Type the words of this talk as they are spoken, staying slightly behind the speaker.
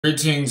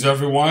Greetings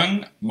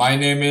everyone, my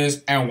name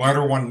is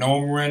Ewaenruwa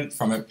Nomaren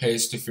from It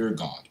Pays to Fear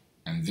God,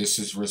 and this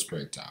is Verse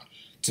Breakdown.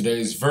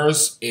 Today's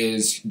verse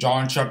is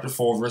John chapter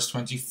 4 verse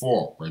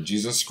 24, where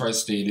Jesus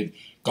Christ stated,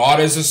 God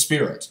is a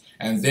spirit,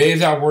 and they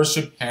that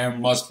worship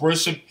him must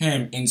worship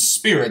him in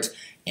spirit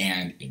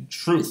and in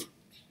truth.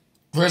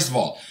 First of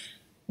all,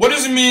 what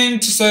does it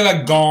mean to say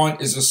that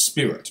God is a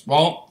spirit?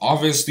 Well,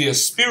 obviously a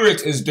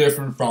spirit is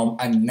different from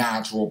a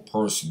natural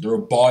person. Their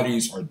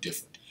bodies are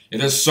different.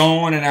 It is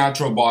sown a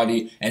natural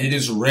body, and it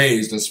is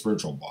raised a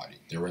spiritual body.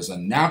 There is a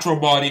natural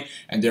body,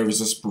 and there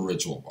is a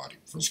spiritual body.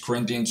 1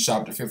 Corinthians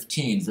chapter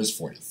 15, verse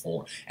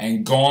 44.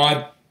 And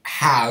God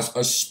has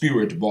a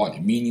spirit body,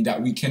 meaning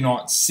that we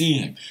cannot see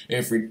him.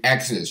 If we read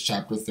Exodus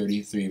chapter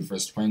 33,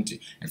 verse 20,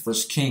 and 1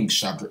 Kings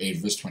chapter 8,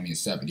 verse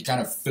 27, he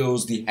kind of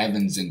fills the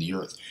heavens and the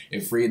earth.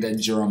 If we read that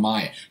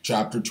Jeremiah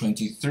chapter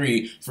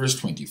 23, verse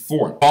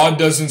 24, God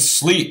doesn't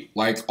sleep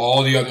like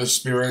all the other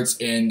spirits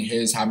in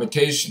his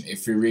habitation.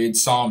 If we read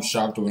Psalms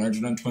chapter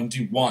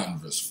 121,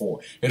 verse 4,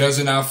 he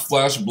doesn't have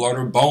flesh, blood,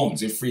 or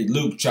bones. If we read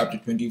Luke chapter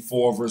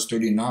 24, verse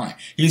 39,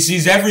 he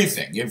sees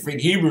everything. If we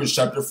read Hebrews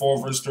chapter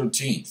 4, verse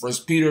 13, 1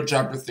 Peter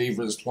chapter 3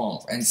 verse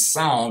 12, and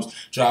Psalms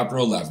chapter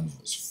 11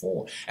 verse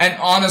 4. And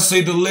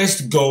honestly, the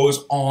list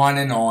goes on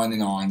and on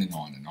and on and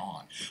on and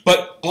on.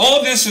 But all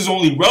of this is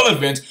only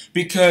relevant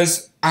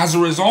because as a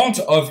result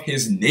of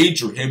his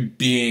nature, him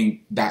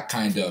being that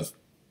kind of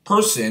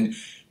person,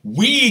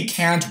 we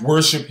can't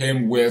worship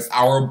him with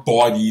our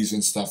bodies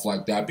and stuff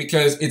like that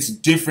because it's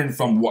different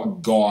from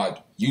what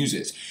God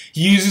uses.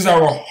 He uses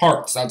our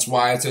hearts. That's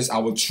why it says, I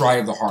will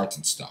try the heart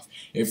and stuff.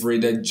 If we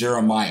read that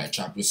Jeremiah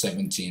chapter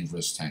 17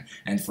 verse 10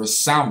 and for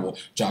Samuel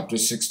chapter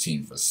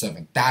 16 verse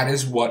 7, that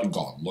is what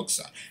God looks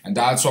at. And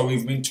that's why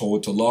we've been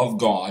told to love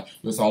God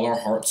with all our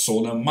heart,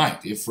 soul, and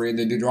might. If we read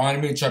the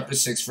Deuteronomy chapter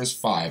 6 verse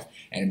 5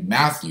 and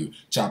Matthew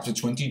chapter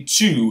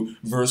 22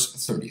 verse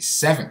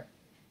 37.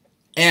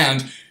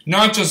 And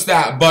not just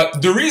that,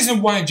 but the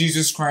reason why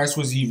Jesus Christ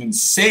was even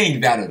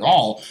saying that at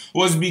all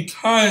was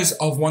because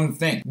of one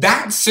thing.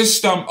 That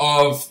system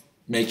of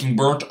making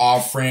burnt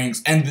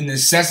offerings and the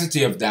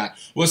necessity of that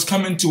was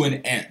coming to an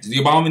end. The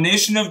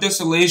abomination of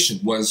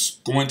desolation was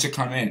going to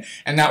come in,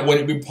 and that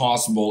wouldn't be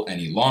possible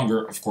any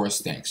longer, of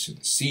course, thanks to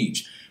the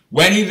siege.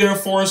 When he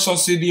therefore shall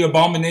see the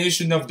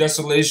abomination of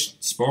desolation,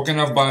 spoken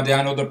of by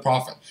Daniel the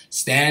prophet,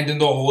 stand in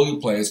the holy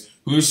place,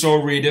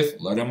 whoso readeth,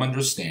 let him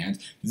understand.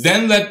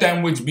 Then let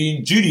them which be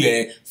in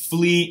Judea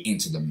flee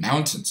into the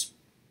mountains.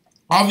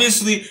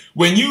 Obviously,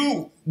 when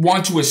you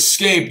want to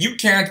escape, you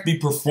can't be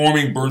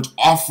performing burnt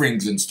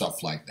offerings and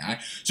stuff like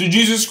that. So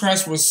Jesus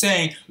Christ was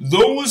saying,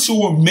 those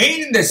who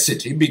remain in the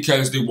city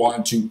because they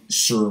want to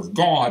serve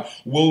God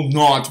will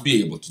not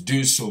be able to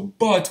do so.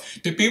 But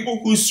the people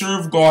who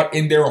serve God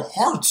in their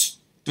hearts,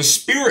 the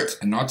spirit,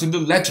 and not in the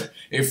letter.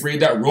 If we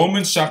read that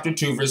Romans chapter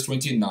 2 verse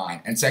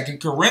 29 and 2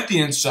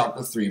 Corinthians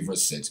chapter 3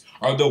 verse 6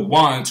 are the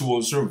ones who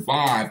will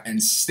survive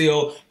and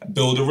still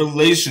build a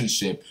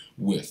relationship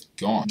with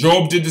God.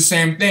 Job did the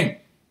same thing.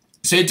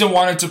 Satan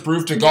wanted to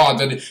prove to God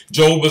that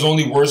Job was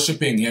only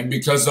worshiping him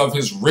because of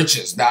his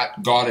riches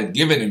that God had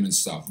given him and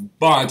stuff.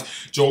 But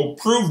Job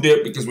proved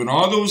it because when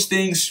all those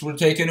things were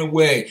taken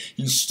away,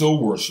 he still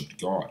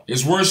worshiped God.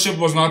 His worship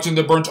was not in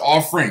the burnt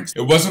offerings.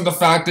 It wasn't the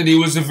fact that he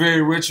was a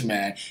very rich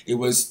man. It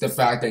was the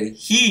fact that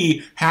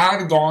he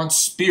had God's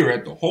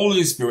Spirit, the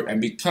Holy Spirit, and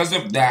because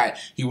of that,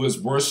 he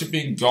was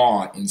worshiping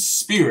God in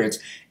spirit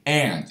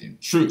and in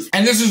truth.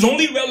 And this is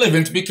only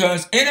relevant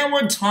because in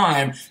our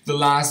time, the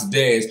last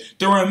days,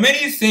 there are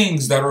many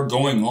things that are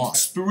going on.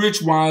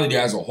 Spirituality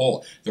as a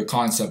whole, the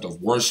concept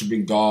of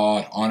worshiping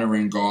God,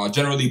 honoring God,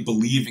 generally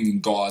believing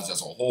in gods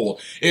as a whole,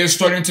 is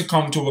starting to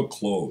come to a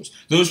close.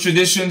 Those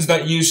traditions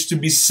that used to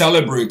be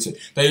celebrated,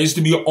 that used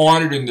to be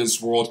honored in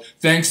this world,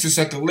 thanks to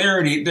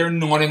secularity, they're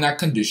not in that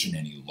condition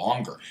any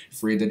longer.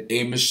 If we read that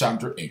Amos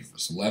chapter 8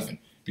 verse 11,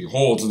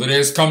 behold, the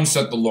days come,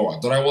 saith the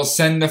Lord, that I will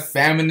send a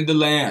famine in the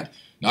land,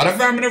 not a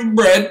famine of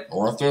bread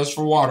or a thirst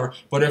for water,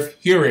 but of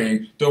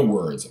hearing the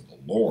words of the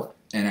Lord.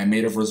 And I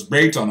made a verse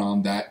breakdown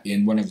on that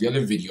in one of the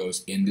other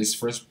videos in this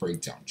verse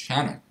breakdown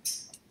channel.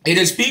 It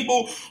is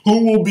people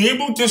who will be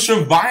able to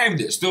survive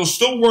this. They'll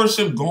still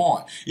worship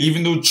God,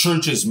 even though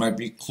churches might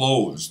be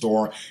closed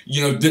or,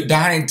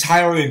 that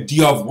entire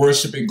idea of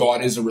worshiping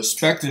God isn't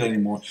respected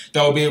anymore.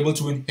 They'll be able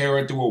to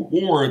inherit the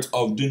rewards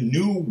of the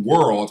new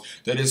world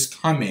that is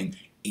coming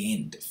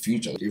in the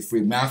future. If we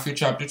read Matthew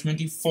chapter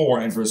 24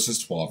 and verses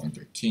 12 and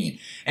 13.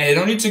 And I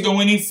don't need to go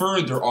any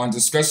further on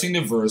discussing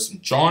the verse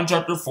John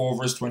chapter 4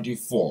 verse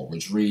 24,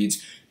 which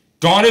reads,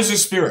 God is a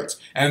spirit,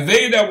 and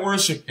they that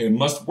worship him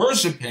must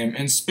worship him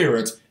in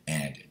spirit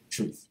and in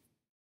truth.